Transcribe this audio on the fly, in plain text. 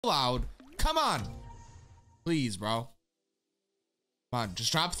loud. Come on. Please, bro. Come on,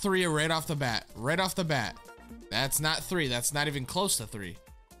 just drop 3 right off the bat. Right off the bat. That's not 3. That's not even close to 3.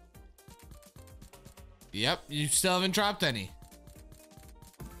 Yep, you still haven't dropped any.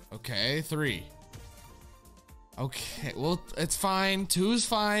 Okay, 3. Okay, well, it's fine. 2's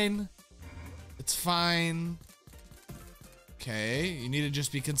fine. It's fine. Okay, you need to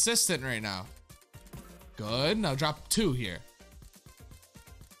just be consistent right now. Good, now drop 2 here.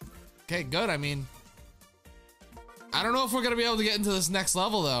 Okay, good, I mean, I don't know if we're gonna be able to get into this next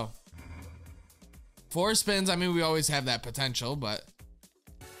level though. 4 spins, I mean, we always have that potential, but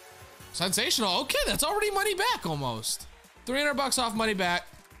sensational. Okay, that's already money back almost. 300 bucks off money back.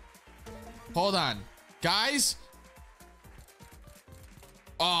 Hold on, guys.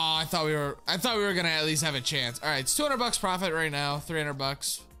 Oh, I thought we were gonna at least have a chance. All right, it's 200 bucks profit right now. 300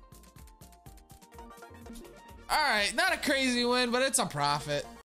 bucks. All right, not a crazy win, but it's a profit.